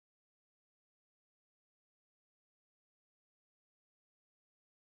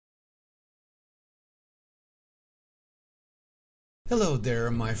Hello there,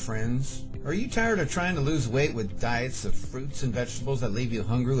 my friends. Are you tired of trying to lose weight with diets of fruits and vegetables that leave you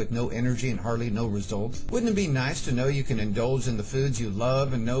hungry with no energy and hardly no results? Wouldn't it be nice to know you can indulge in the foods you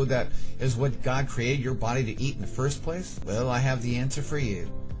love and know that is what God created your body to eat in the first place? Well, I have the answer for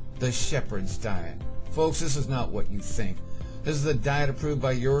you. The shepherd's diet. Folks, this is not what you think. This is the diet approved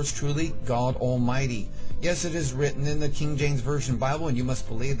by yours truly, God Almighty. Yes, it is written in the King James Version Bible, and you must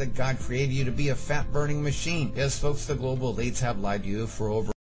believe that God created you to be a fat-burning machine. Yes, folks, the global elites have lied to you for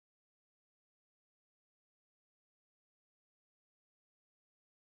over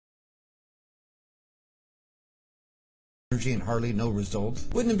energy and hardly no results.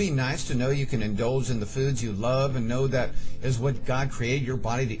 Wouldn't it be nice to know you can indulge in the foods you love and know that is what God created your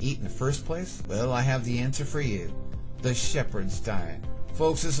body to eat in the first place? Well, I have the answer for you. The shepherd's diet.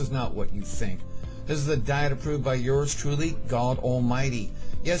 Folks, this is not what you think. This is the diet approved by yours truly, God Almighty.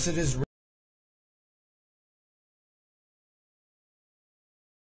 Yes, it is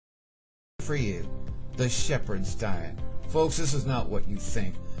for you. The shepherd's diet. Folks, this is not what you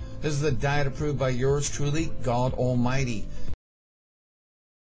think. This is the diet approved by yours truly, God Almighty.